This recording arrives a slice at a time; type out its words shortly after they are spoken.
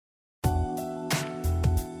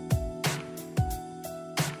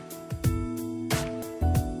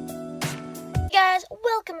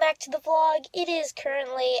back to the vlog. It is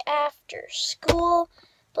currently after school,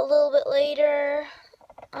 but a little bit later.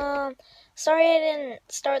 Sorry I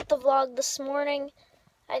didn't start the vlog this morning.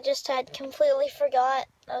 I just had completely forgot.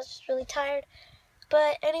 I was just really tired.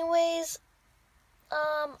 But anyways,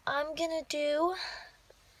 I'm gonna do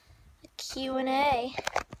a Q&A.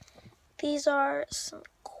 These are some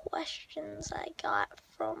questions I got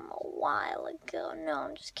from a while ago. No,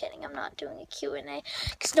 I'm just kidding. I'm not doing a Q&A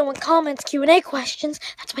because no one comments Q&A questions.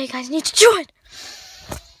 That's why you guys need to join.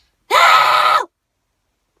 Ow!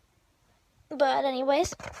 But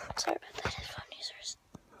anyways, sorry about that, headphone users.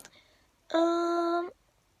 I'm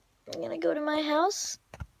gonna go to my house.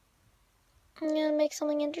 I'm gonna make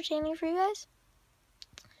something entertaining for you guys.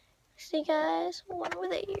 See you guys when we're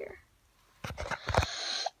there.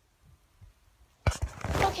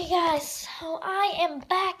 Okay guys, so I am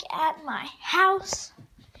back at my house,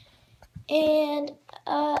 and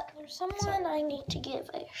there's someone I need to give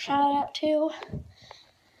a shout out to.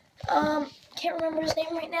 Can't remember his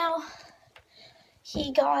name right now.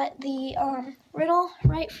 He got the riddle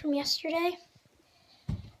right from yesterday.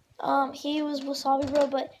 He was Wasabi Bro,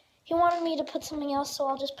 but he wanted me to put something else, so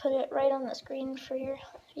I'll just put it right on the screen for you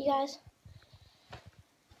guys.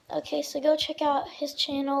 Okay, so go check out his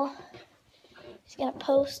channel. He's gonna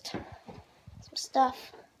post some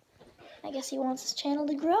stuff. I guess he wants his channel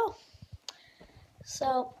to grow.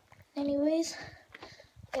 So, anyways,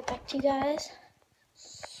 I'll get back to you guys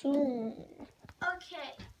soon.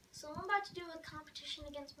 Okay, so I'm about to do a competition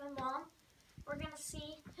against my mom. We're gonna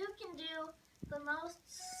see who can do the most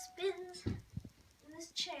spins in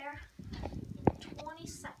this chair in 20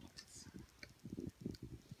 seconds.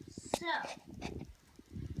 So, I'm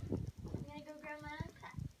gonna go grab my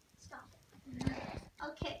iPad. Stop it.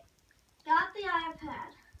 Okay, got the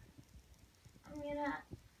iPad. I'm gonna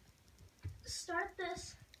start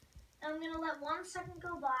this, and I'm gonna let 1 second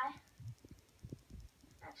go by.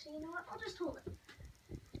 Actually, you know what? I'll just hold it.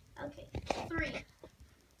 Okay, 3.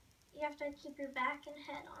 You have to keep your back and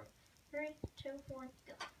head on. 3, 2, 1,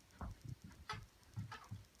 go.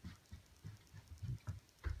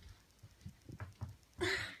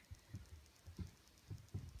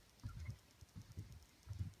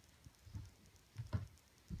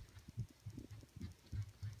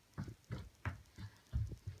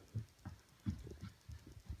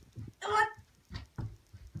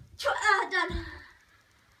 Done.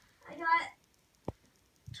 I got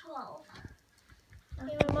 12.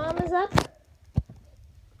 Okay, my mom is up,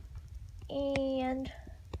 and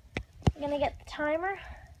I'm gonna get the timer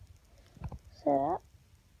set up.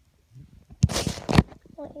 I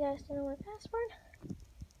want you guys to know my password.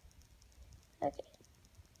 Okay.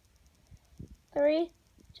 3,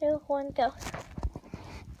 2, 1, go.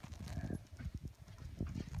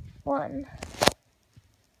 1.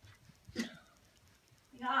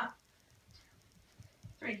 Yeah.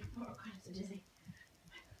 3. Oh God, I'm so dizzy.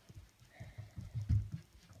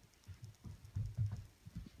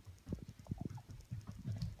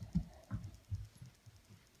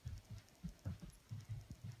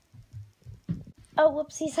 Oh,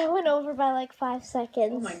 whoopsies, I went over by like 5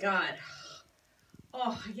 seconds. Oh my God.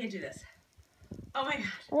 Oh, I can't do this. Oh my God.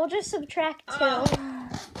 We'll just subtract 2.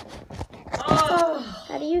 Oh.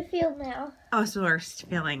 How do you feel now? Oh, it's the worst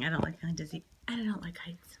feeling. I don't like feeling dizzy. I don't like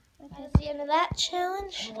heights. Okay, that's the end of that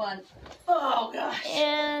challenge. 1. Oh gosh.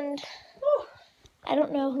 And Whew. I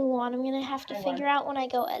don't know who won. I'm gonna have to figure out when I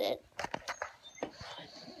go edit.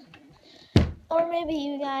 Or maybe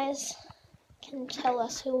you guys can tell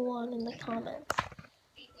us who won in the comments.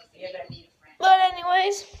 But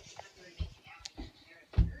anyways,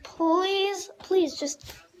 please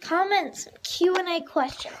just comment some Q&A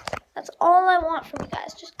questions. That's all I want from you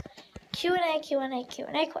guys. Just Q&A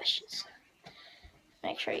questions.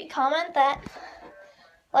 Make sure you comment that.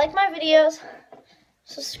 Like my videos.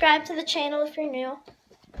 Subscribe to the channel if you're new.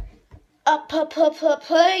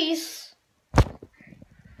 Peace.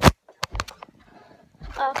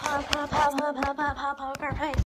 Peace.